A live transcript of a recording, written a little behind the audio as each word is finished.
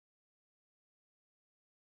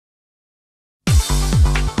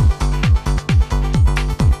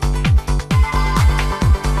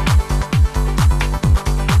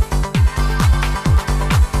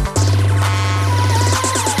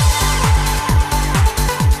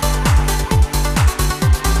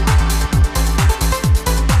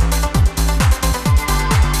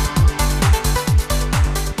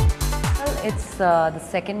the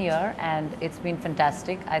second year and it's been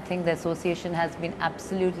fantastic. I think the association has been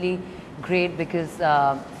absolutely great because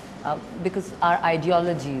our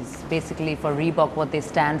ideologies, basically for Reebok, what they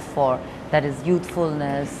stand for, that is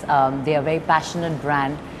youthfulness. They are a very passionate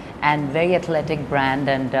brand and very athletic brand,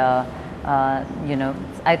 and you know,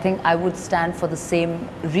 I think I would stand for the same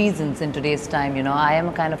reasons in today's time. You know, I am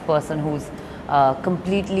a kind of person who's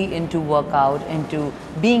completely into workout, into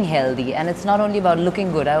being healthy, and it's not only about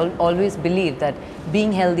looking good. I always believe that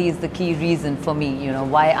being healthy is the key reason for me, you know,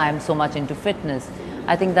 why I'm so much into fitness.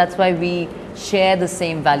 I think that's why we share the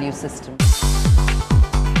same value system.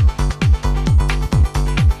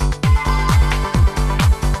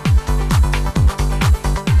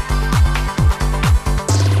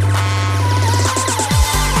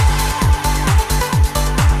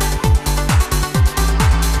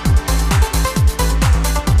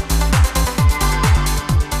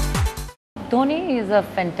 Dhoni is a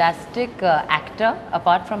fantastic actor,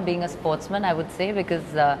 apart from being a sportsman, I would say, because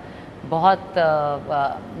बहुत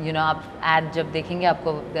you know, आप ad जब देखेंगे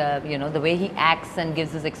आपको you know, the way he acts and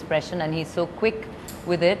gives his expression, and he's so quick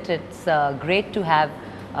with it. It's great to have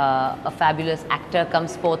a fabulous actor come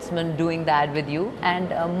sportsman doing the ad with you, and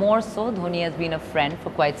more so Dhoni has been a friend for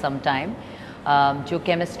quite some time. जो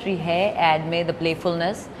chemistry है ad में, the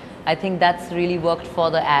playfulness, I think that's really worked for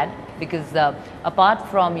the ad, because apart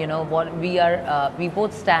from, you know, what we are, we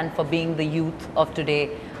both stand for being the youth of today,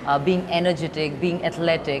 being energetic, being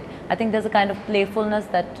athletic. I think there's a kind of playfulness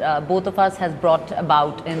that both of us has brought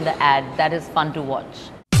about in the ad that is fun to watch.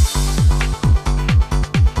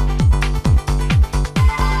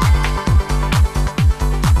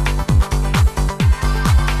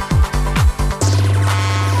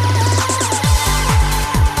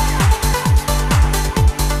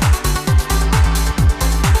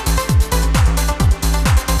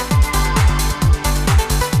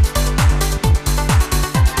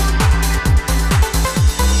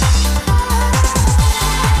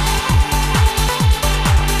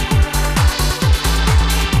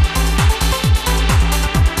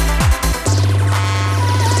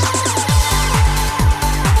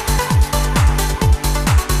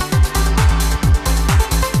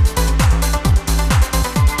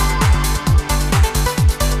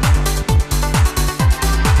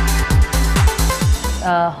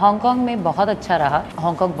 Hong Kong में बहुत अच्छा रहा.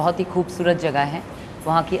 Hong Kong बहुत ही खूबसूरत जगह है.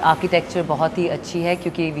 वहाँ की आर्किटेक्चर बहुत ही अच्छी है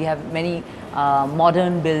क्योंकि we have many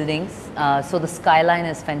modern buildings, so the skyline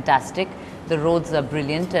is fantastic, the roads are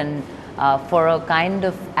brilliant, and for a kind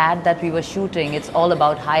of ad that we were shooting, it's all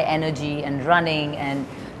about high energy and running and,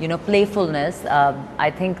 you know, playfulness.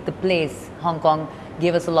 I think the place, Hong Kong,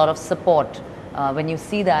 gave us a lot of support. When you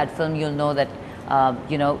see the ad film, you'll know that,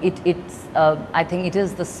 you know, I think it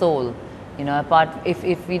is the soul. You know, apart,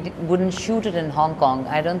 if we wouldn't shoot it in Hong Kong,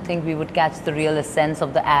 I don't think we would catch the real essence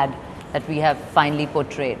of the ad that we have finally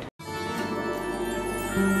portrayed.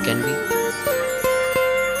 Can we?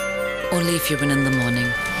 Only if you win in the morning.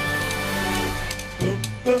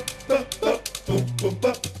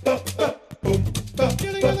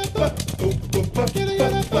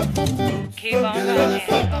 Keep on running.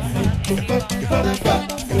 Keep on running.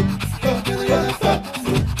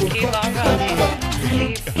 Keep on running.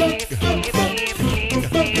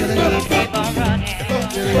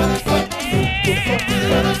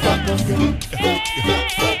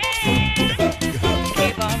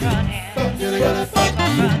 Keep on running.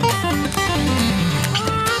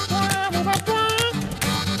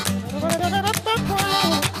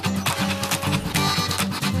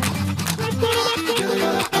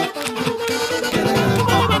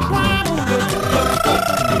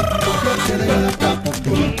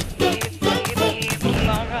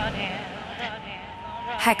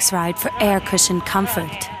 HexRide for air cushion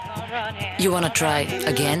comfort. You wanna try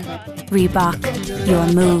again? Reebok, your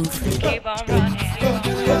move. Keep on running.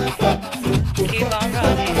 Keep on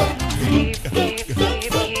running.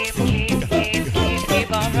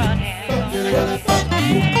 Keep on running.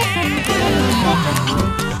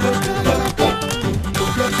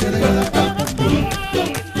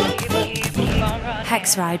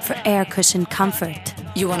 HexRide for air cushion comfort.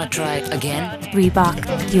 You wanna try again?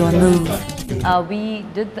 Reebok, your move. We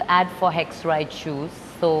did the ad for HexRide shoes,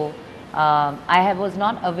 so I was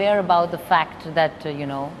not aware about the fact that, you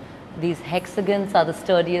know, these hexagons are the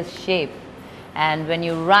sturdiest shape, and when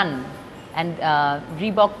you run, and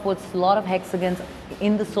Reebok puts a lot of hexagons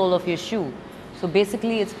in the sole of your shoe, so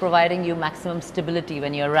basically it's providing you maximum stability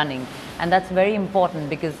when you're running, and that's very important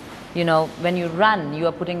because, you know, when you run, you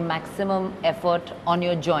are putting maximum effort on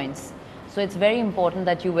your joints, so it's very important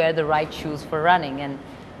that you wear the right shoes for running, and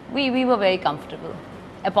we were very comfortable,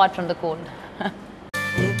 apart from the cold.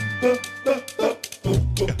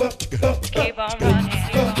 Keep on running.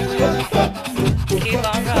 Keep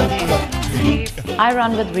on running. I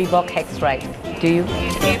run with Reebok HexRide. Do you?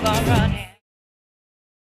 Keep on running.